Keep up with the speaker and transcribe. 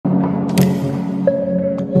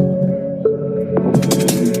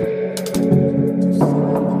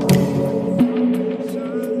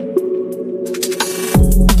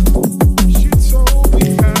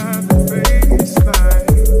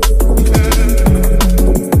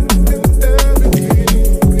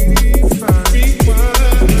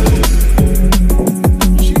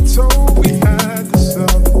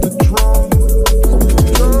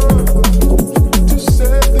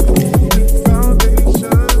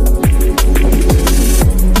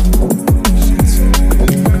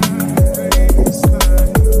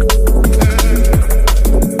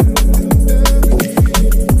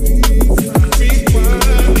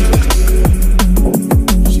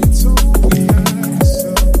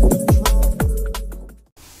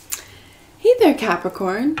there,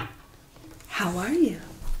 Capricorn. How are you?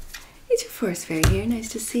 It's your Force Fairy here. Nice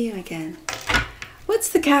to see you again. What's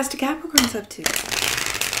the cast of Capricorns up to?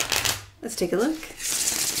 Let's take a look.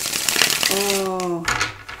 Oh,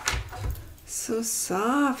 so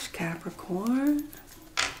soft, Capricorn.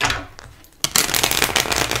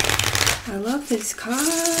 I love these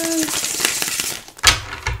cards.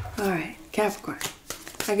 All right, Capricorn.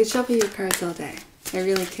 I could shuffle your cards all day. I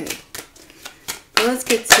really could. But let's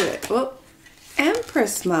get to it. Oh,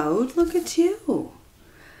 Empress mode. Look at you.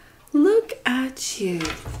 Look at you.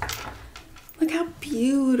 Look how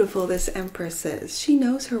beautiful this Empress is. She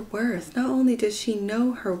knows her worth. Not only does she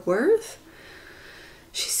know her worth,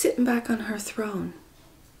 she's sitting back on her throne,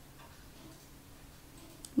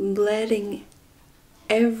 letting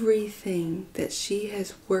everything that she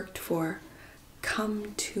has worked for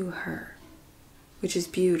come to her, which is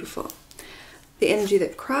beautiful. The energy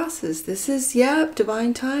that crosses, this is, yep,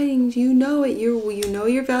 divine timing. You know it. You know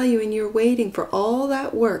your value, and you're waiting for all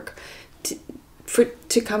that work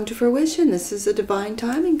to come to fruition. This is a divine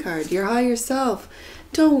timing card. Your higher self.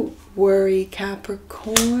 Don't worry,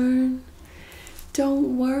 Capricorn.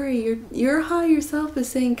 Don't worry. Your higher self is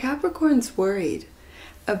saying Capricorn's worried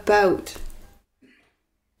about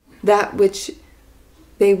that which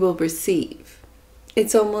they will receive.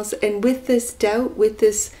 It's almost, and with this doubt, with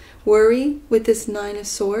this worry, with this Nine of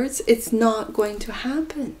Swords, it's not going to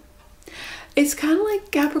happen. It's kind of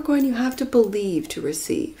like Capricorn, you have to believe to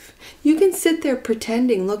receive. You can sit there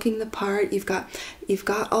pretending, looking the part. You've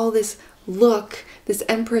got all this look, this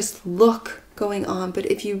Empress look going on, but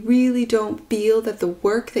if you really don't feel that the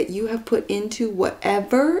work that you have put into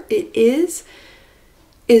whatever it is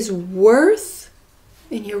worth,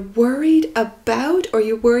 and you're worried about, or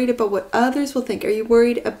you're worried about what others will think, are you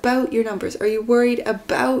worried about your numbers, are you worried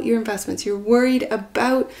about your investments, you're worried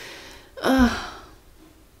about,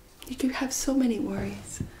 you could have so many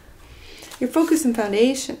worries. Your focus and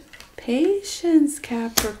foundation, patience,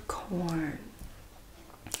 Capricorn,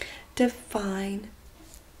 divine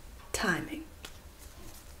timing.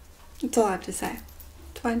 That's all I have to say.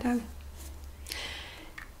 Divine timing.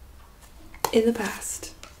 In the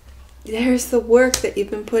past, there's the work that you've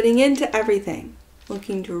been putting into everything,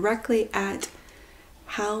 looking directly at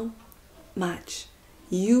how much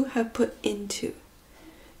you have put into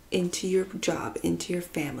your job, into your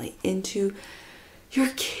family, into your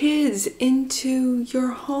kids, into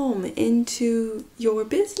your home, into your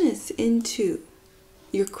business, into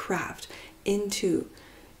your craft, into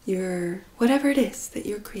your whatever it is that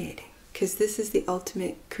you're creating. Because this is the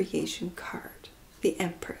ultimate creation card, the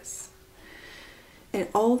Empress. And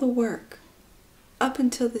all the work up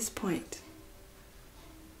until this point,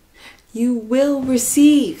 you will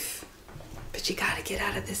receive. But you got to get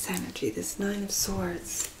out of this energy, this Nine of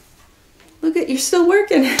Swords. Look at, you're still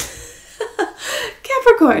working.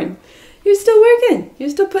 Capricorn, you're still working. You're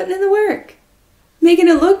still putting in the work. Making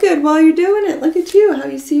it look good while you're doing it. Look at you, how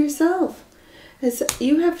you see yourself. As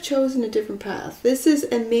you have chosen a different path. This is,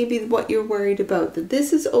 and maybe what you're worried about, that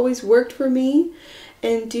this has always worked for me.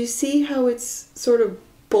 And do you see how it's sort of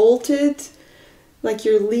bolted, like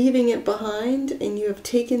you're leaving it behind and you have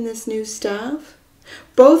taken this new staff?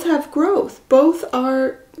 Both have growth. Both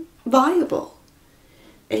are viable.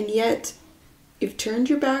 And yet you've turned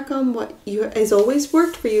your back on what has always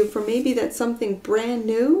worked for you, for maybe that's something brand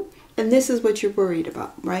new. And this is what you're worried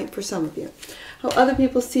about, right? For some of you. How other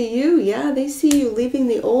people see you, yeah, they see you leaving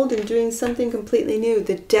the old and doing something completely new.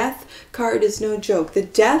 The Death card is no joke. The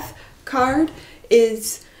Death card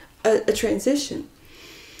is a transition.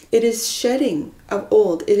 It is shedding of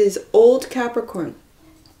old. It is old Capricorn.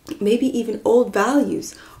 Maybe even old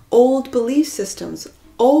values, old belief systems,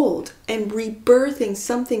 old, and rebirthing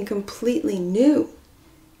something completely new.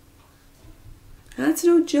 That's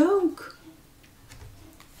no joke.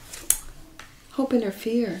 Hope and or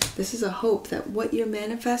fear. This is a hope that what you're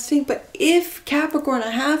manifesting. But if, Capricorn,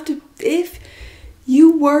 if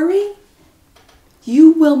you worry,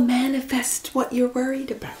 you will manifest what you're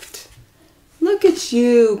worried about. Look at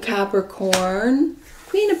you, Capricorn.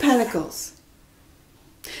 Queen of Pentacles.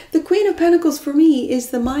 The Queen of Pentacles for me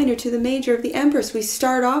is the minor to the major of the Empress. We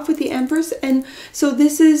start off with the Empress, and so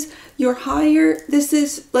this is your higher, this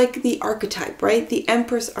is like the archetype, right? The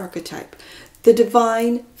Empress archetype. The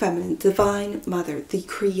divine feminine, divine mother, the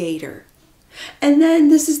creator. And then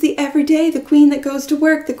this is the everyday, the queen that goes to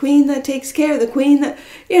work, the queen that takes care, the queen that,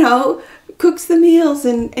 you know, cooks the meals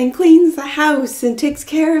and cleans the house and takes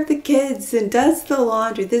care of the kids and does the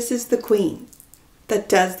laundry. This is the queen that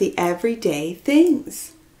does the everyday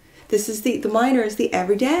things. This is the minor is the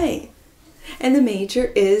everyday. And the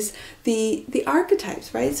major is the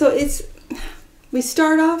archetypes, right? So it's We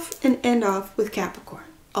start off and end off with Capricorn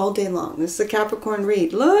all day long. This is a Capricorn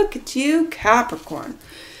read. Look at you, Capricorn.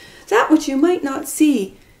 That which you might not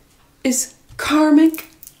see is karmic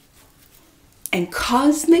and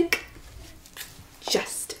cosmic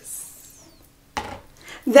justice.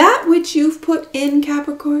 That which you've put in,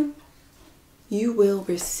 Capricorn, you will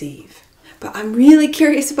receive. But I'm really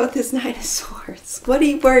curious about this Nine of Swords. What are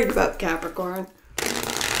you worried about, Capricorn?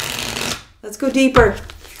 Let's go deeper.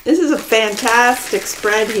 This is a fantastic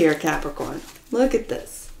spread here, Capricorn. Look at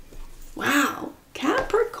this. Wow.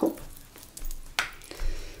 Capricorn.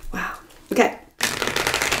 Wow. Okay.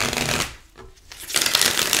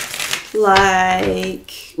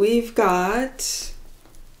 Like, we've got,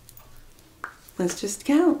 let's just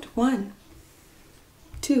count. 1,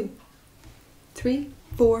 2, 3,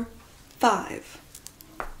 4, 5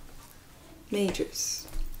 majors.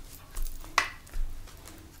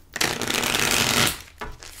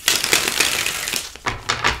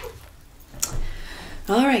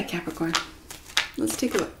 All right, Capricorn, let's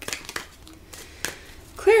take a look.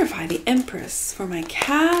 Clarify the Empress for my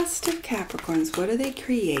cast of Capricorns. What are they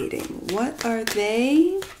creating? What are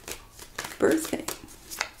they birthing?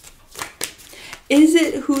 Is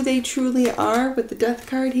it who they truly are with the Death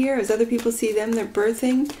card here? As other people see them, they're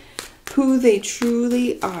birthing who they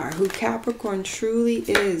truly are, who Capricorn truly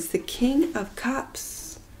is. The King of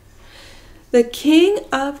Cups. The King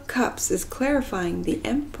of Cups is clarifying the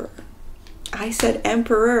Emperor. I said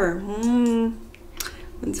Emperor. Wouldn't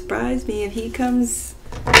surprise me if he comes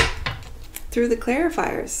through the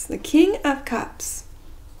clarifiers. The King of Cups.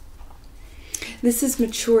 This is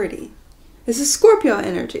maturity. This is Scorpio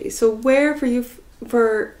energy. So where for you,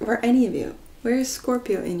 for any of you, where is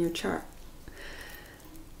Scorpio in your chart?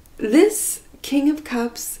 This King of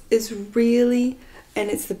Cups is really, and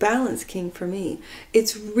it's the balance king for me,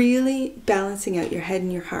 it's really balancing out your head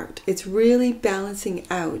and your heart. It's really balancing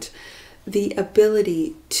out the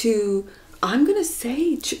ability to, I'm going to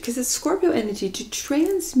say, because it's Scorpio energy, to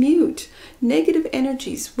transmute negative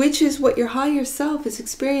energies, which is what your higher self is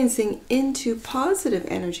experiencing, into positive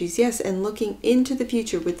energies. Yes, and looking into the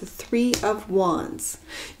future with the Three of Wands.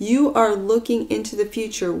 You are looking into the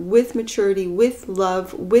future with maturity, with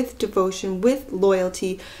love, with devotion, with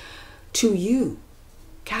loyalty to you,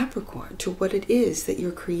 Capricorn, to what it is that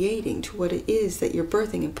you're creating, to what it is that you're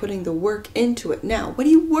birthing and putting the work into it. Now, what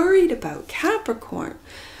are you worried about, Capricorn?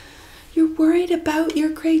 You're worried about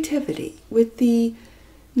your creativity with the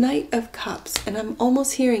Knight of Cups. And I'm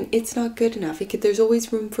almost hearing it's not good enough. There's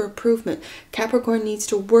always room for improvement. Capricorn needs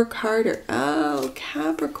to work harder. Oh,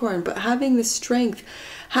 Capricorn, but having the strength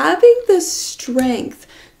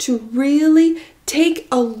to really take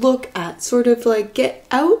a look at, sort of like get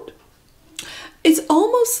out. It's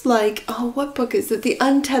almost like, oh, what book is it? The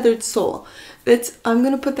Untethered Soul. I'm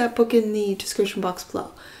going to put that book in the description box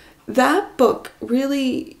below. That book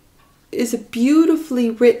really is a beautifully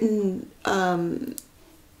written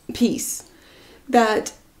piece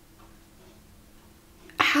that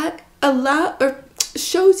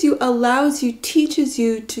allows you, teaches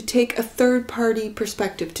you to take a third-party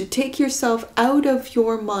perspective, to take yourself out of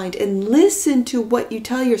your mind and listen to what you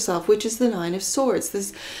tell yourself, which is the Nine of Swords.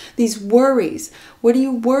 These worries. What are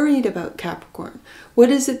you worried about, Capricorn? What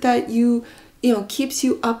is it that keeps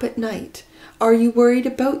you up at night? Are you worried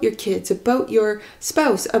about your kids, about your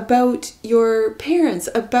spouse, about your parents,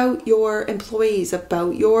 about your employees,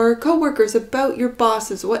 about your coworkers, about your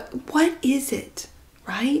bosses? What is it,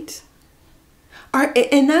 right?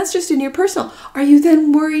 And that's just in your personal. Are you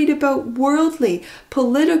then worried about worldly,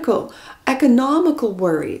 political, economical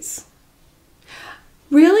worries?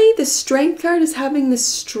 Really, the Strength card is having the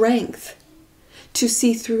strength to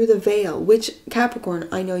see through the veil, which, Capricorn,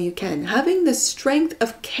 I know you can. Having the strength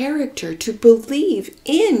of character to believe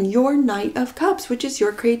in your Knight of Cups, which is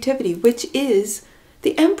your creativity, which is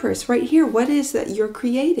the Empress right here. What is that you're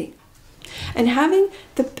creating? And having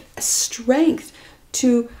the strength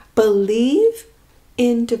to believe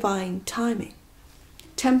in divine timing.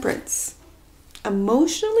 Temperance.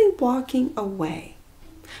 Emotionally walking away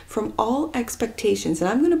from all expectations. And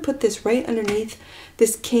I'm going to put this right underneath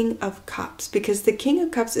this King of Cups, because the King of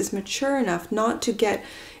Cups is mature enough not to get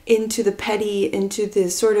into the petty, into the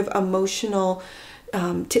sort of emotional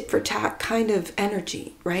tit for tat kind of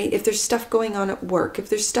energy, right? If there's stuff going on at work, if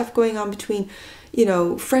there's stuff going on between,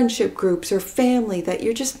 friendship groups or family that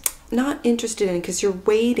you're just not interested in because you're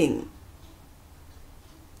waiting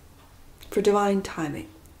for divine timing.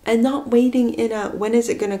 And not waiting in a when is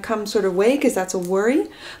it going to come sort of way, because that's a worry,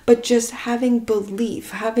 but just having belief,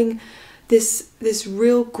 having this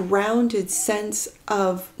real grounded sense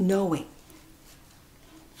of knowing.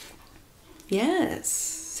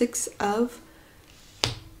 Yes, Six of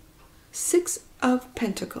Six of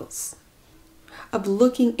Pentacles, of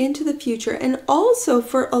looking into the future, and also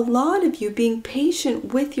for a lot of you being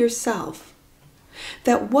patient with yourself.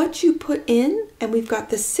 That what you put in, and we've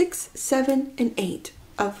got the 6, 7, and 8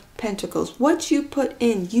 of Pentacles. What you put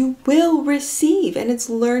in, you will receive, and it's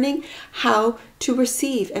learning how to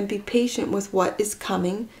receive and be patient with what is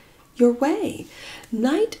coming your way.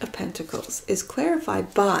 Knight of Pentacles is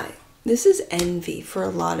clarified by, this is envy for a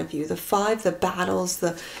lot of you. The 5, the battles,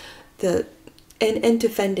 and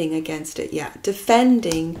defending against it. Yeah,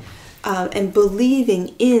 defending and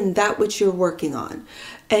believing in that which you're working on,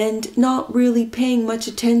 and not really paying much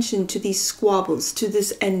attention to these squabbles, to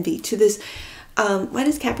this envy, to this, why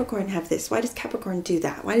does Capricorn have this? Why does Capricorn do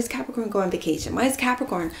that? Why does Capricorn go on vacation? Why does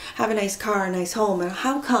Capricorn have a nice car, a nice home? And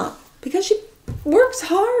how come? Because she works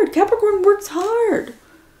hard. Capricorn works hard.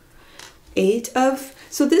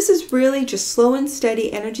 So this is really just slow and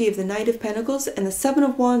steady energy of the Knight of Pentacles, and the 7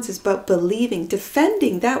 of Wands is about believing,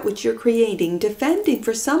 defending that which you're creating, defending.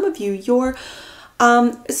 For some of you, your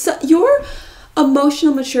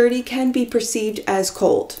emotional maturity can be perceived as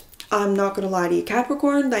cold. I'm not going to lie to you,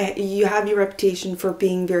 Capricorn, you have your reputation for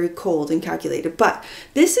being very cold and calculated. But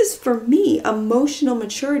this is, for me, emotional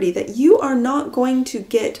maturity, that you are not going to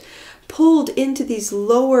get pulled into these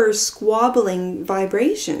lower squabbling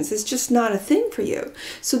vibrations. It's just not a thing for you.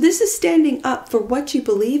 So this is standing up for what you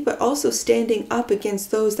believe, but also standing up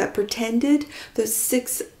against those that pretended. The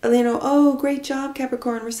 6, oh, great job,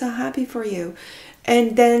 Capricorn, we're so happy for you.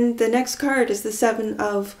 And then the next card is the 7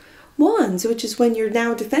 of Wands, which is when you're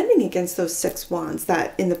now defending against those 6 wands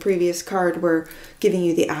that in the previous card were giving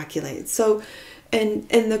you the accolades. So, and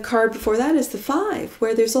the card before that is the 5,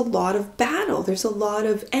 where there's a lot of battle, there's a lot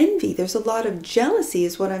of envy, there's a lot of jealousy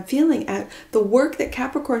is what I'm feeling at the work that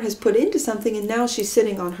Capricorn has put into something, and now she's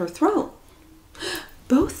sitting on her throne.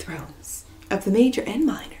 Both thrones of the major and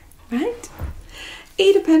minor, right?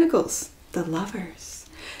 8 of Pentacles, the Lovers.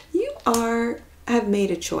 You have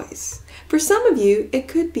made a choice. For some of you, it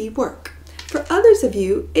could be work. For others of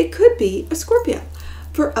you, it could be a Scorpio.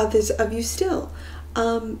 For others of you still,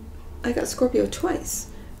 I got Scorpio twice.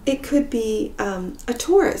 It could be a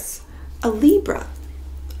Taurus, a Libra.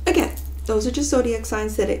 Again, those are just zodiac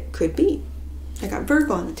signs that it could be. I got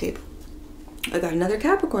Virgo on the table. I got another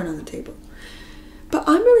Capricorn on the table. But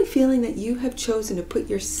I'm really feeling that you have chosen to put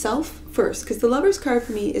yourself first, because the Lover's card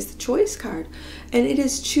for me is the choice card, and it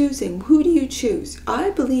is choosing. Who do you choose? I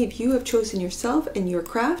believe you have chosen yourself and your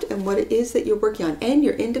craft and what it is that you're working on, and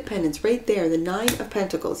your independence right there, the 9 of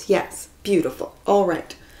Pentacles. Yes, beautiful. All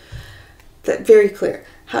right. That very clear.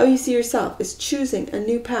 How you see yourself is choosing a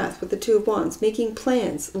new path with the 2 of Wands, making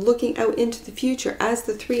plans, looking out into the future as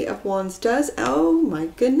the 3 of Wands does. Oh my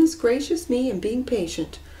goodness gracious me, and being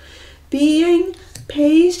patient. Being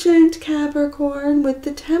patient, Capricorn, with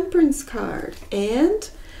the Temperance card. And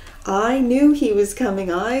I knew he was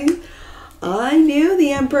coming. I knew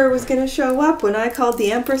the Emperor was going to show up. When I called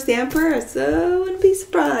the Empress the Emperor, so I wouldn't be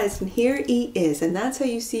surprised. And here he is. And that's how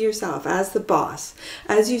you see yourself, as the boss.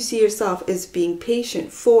 As you see yourself as being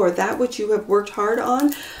patient for that which you have worked hard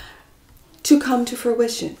on to come to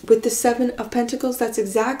fruition. With the 7 of Pentacles, that's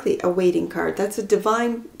exactly a waiting card. That's a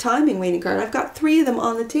divine timing waiting card. I've got 3 of them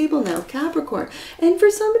on the table now, Capricorn. And for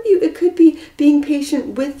some of you, it could be being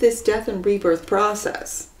patient with this death and rebirth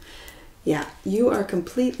process. Yeah, you are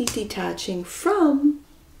completely detaching from,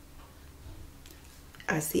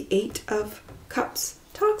 as the 8 of Cups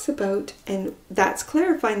talks about, and that's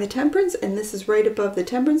clarifying the Temperance, and this is right above the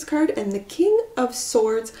Temperance card, and the King of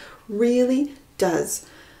Swords really does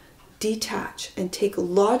detach and take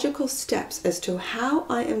logical steps as to how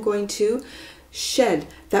I am going to shed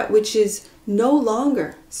that which is no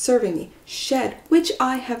longer serving me, shed which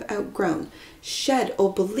I have outgrown, shed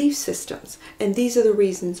old belief systems. And these are the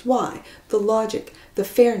reasons why. The logic, the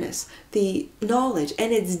fairness, the knowledge,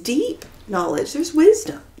 and it's deep knowledge. There's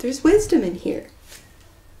wisdom in here.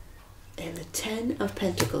 And the 10 of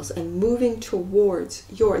Pentacles, and moving towards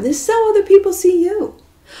and this is how other people see you.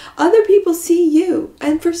 Other people see you,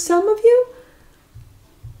 and for some of you,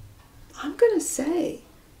 I'm going to say,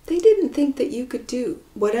 they didn't think that you could do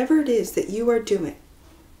whatever it is that you are doing.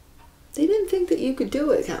 They didn't think that you could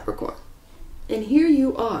do it, Capricorn. And here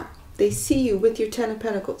you are. They see you with your 10 of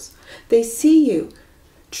Pentacles. They see you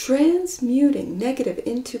transmuting negative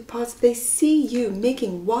into positive. They see you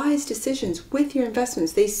making wise decisions with your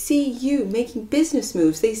investments. They see you making business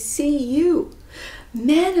moves. They see you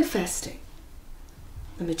manifesting.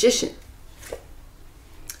 A magician.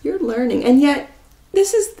 You're learning, and yet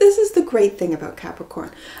this is the great thing about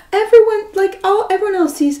Capricorn. Everyone, everyone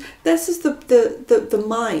else sees, this is the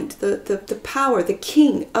mind, the power, the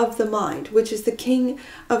king of the mind, which is the king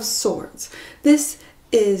of swords. This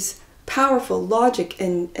is powerful logic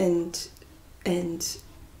and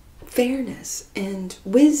fairness and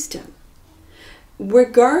wisdom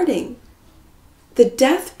regarding the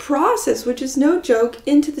death process, which is no joke,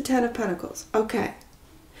 into the Ten of Pentacles. Okay.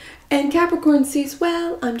 And Capricorn sees,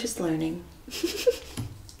 well, I'm just learning.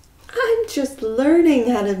 I'm just learning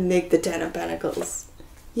how to make the Ten of Pentacles.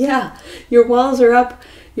 Yeah, your walls are up.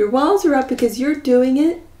 Your walls are up because you're doing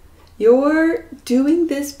it. You're doing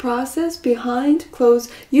this process behind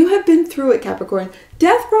closed. You have been through it, Capricorn.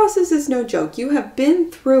 Death process is no joke. You have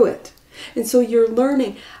been through it. And so you're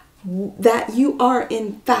learning that you are,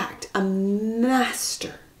 in fact, a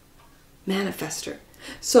master manifester.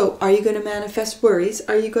 So are you going to manifest worries?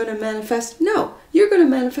 Are you going to manifest? No, you're going to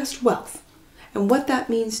manifest wealth. And what that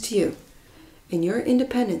means to you and your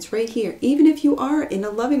independence right here, even if you are in a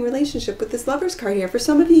loving relationship with this Lover's card here, for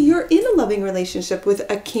some of you, you're in a loving relationship with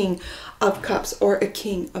a King of Cups or a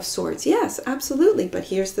King of Swords. Yes, absolutely. But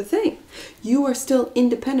here's the thing. You are still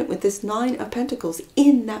independent with this Nine of Pentacles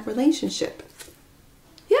in that relationship.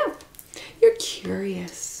 Yeah, you're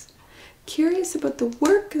curious. Curious about the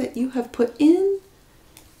work that you have put in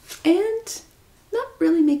and not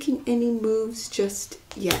really making any moves just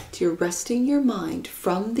yet. You're resting your mind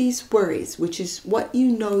from these worries, which is what you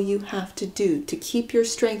know you have to do to keep your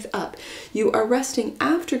strength up. You are resting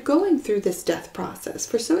after going through this death process.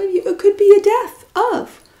 For some of you, it could be a death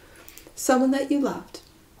of someone that you loved,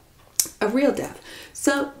 a real death.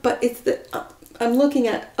 So, but it's I'm looking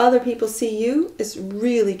at other people see you as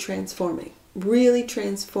really transforming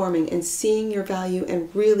and seeing your value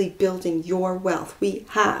and really building your wealth. We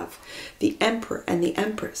have the Emperor and the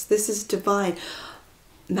Empress. This is divine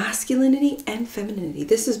masculinity and femininity.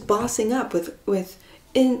 This is bossing up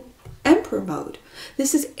in Emperor mode.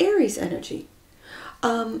 This is Aries energy.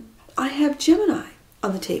 I have Gemini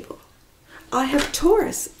on the table. I have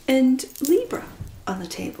Taurus and Libra on the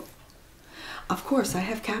table. Of course, I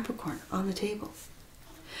have Capricorn on the table.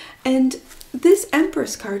 And this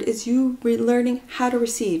Empress card is you relearning how to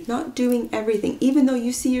receive, not doing everything. Even though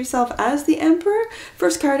you see yourself as the Emperor,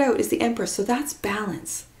 first card out is the Empress. So that's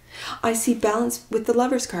balance. I see balance with the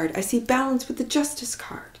Lover's card. I see balance with the Justice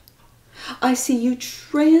card. I see you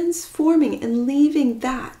transforming and leaving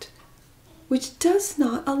that which does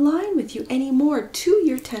not align with you anymore to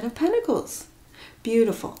your Ten of Pentacles.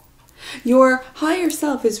 Beautiful. Your higher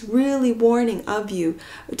self is really warning of you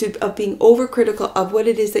of being overcritical of what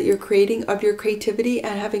it is that you're creating, of your creativity,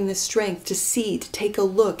 and having the strength to see, to take a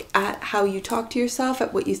look at how you talk to yourself,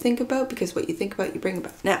 at what you think about, because what you think about, you bring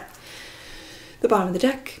about. Now, the bottom of the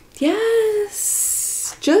deck.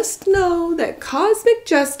 Yes, just know that cosmic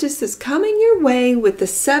justice is coming your way with the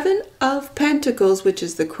Seven of Pentacles, which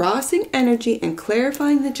is the crossing energy and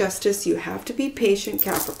clarifying the justice. You have to be patient,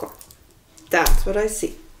 Capricorn. That's what I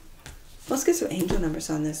see. Let's get some angel numbers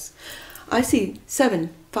on this. I see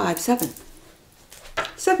 757.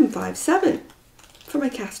 757 for my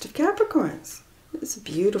cast of Capricorns. It's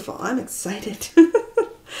beautiful. I'm excited.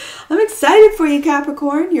 I'm excited for you,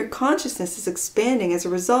 Capricorn. Your consciousness is expanding as a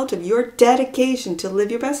result of your dedication to live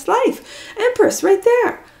your best life. Empress, right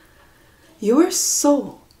there. Your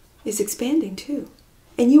soul is expanding too.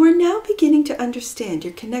 And you are now beginning to understand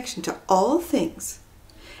your connection to all things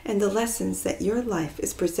and the lessons that your life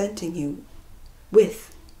is presenting you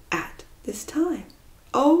with at this time.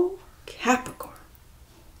 Oh, Capricorn.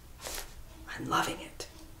 I'm loving it.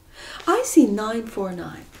 I see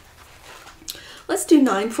 949. Let's do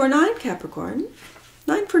 949, Capricorn.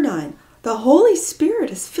 949. The Holy Spirit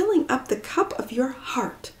is filling up the cup of your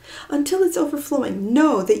heart until it's overflowing.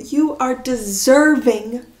 Know that you are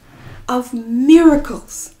deserving of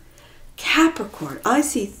miracles. Capricorn, I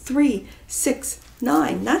see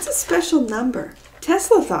 369. That's a special number.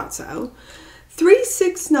 Tesla thought so.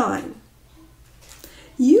 369.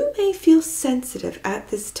 You may feel sensitive at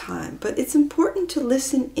this time, but it's important to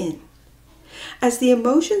listen in. As the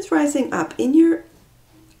emotions rising up in you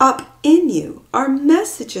are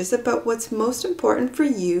messages about what's most important for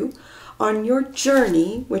you on your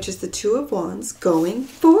journey, which is the Two of Wands, going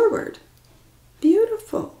forward.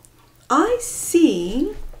 Beautiful. I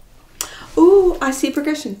see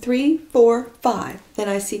progression. 3, 4, 5. Then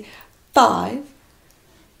I see 5,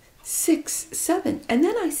 6, 7. And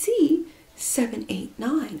then I see 7, 8,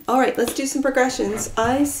 9. All right, let's do some progressions.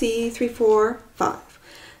 I see 3, 4, 5.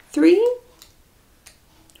 3,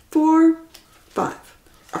 4, 5.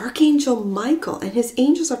 Archangel Michael and his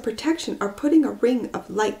angels of protection are putting a ring of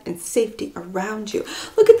light and safety around you.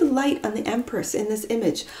 Look at the light on the Empress in this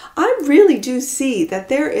image. I really do see that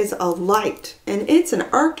there is a light, and it's an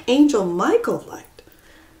Archangel Michael light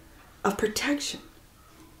of protection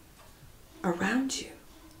around you.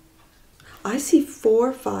 I see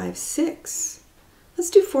 4, 5, 6. Let's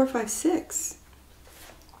do 4, 5, 6.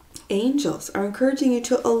 Angels are encouraging you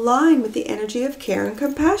to align with the energy of care and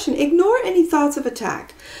compassion. Ignore any thoughts of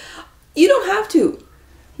attack. You don't have to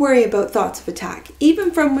worry about thoughts of attack,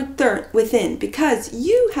 even from within, because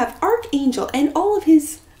you have Archangel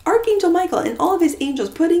Michael and all of his angels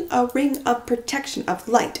putting a ring of protection, of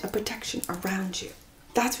light, of protection around you.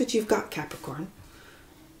 That's what you've got, Capricorn.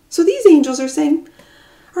 So these angels are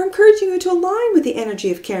encouraging you to align with the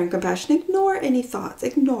energy of care and compassion. Ignore any thoughts.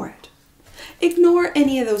 Ignore it. Ignore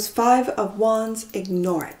any of those 5 of Wands.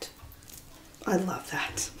 Ignore it. I love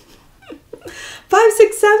that. 5,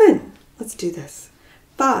 6, 7. Let's do this.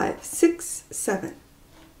 5, 6, 7.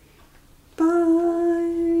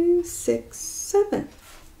 5, 6, 7.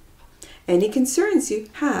 Any concerns you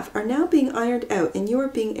have are now being ironed out, and you are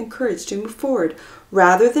being encouraged to move forward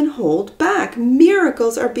rather than hold back.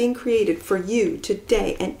 Miracles are being created for you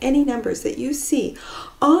today, and any numbers that you see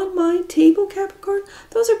on my table, Capricorn,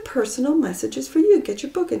 those are personal messages for you. Get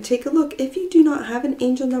your book and take a look. If you do not have an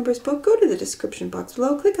Angel Numbers book, go to the description box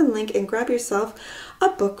below, click on the link, and grab yourself a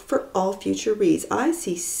book for all future reads. I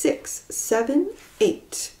see 6, 7,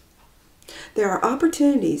 8. There are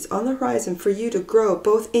opportunities on the horizon for you to grow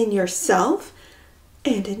both in yourself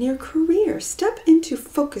and in your career. Step into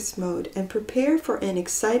focus mode and prepare for an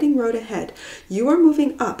exciting road ahead. You are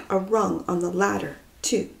moving up a rung on the ladder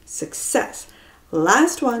to success.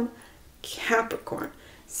 Last one, Capricorn.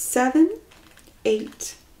 7,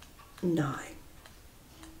 8, 9.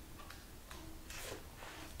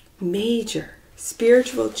 Major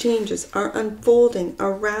spiritual changes are unfolding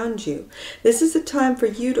around you. This is a time for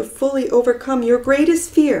you to fully overcome your greatest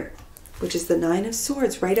fear, which is the 9 of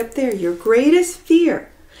Swords right up there, your greatest fear,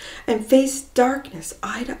 and face darkness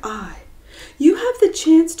eye to eye. You have the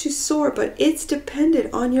chance to soar, but it's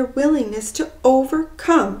dependent on your willingness to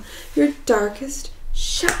overcome your darkest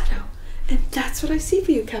shadow. And that's what I see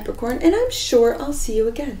for you, Capricorn, and I'm sure I'll see you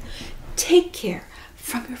again. Take care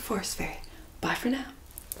from your Force Fairy. Bye for now.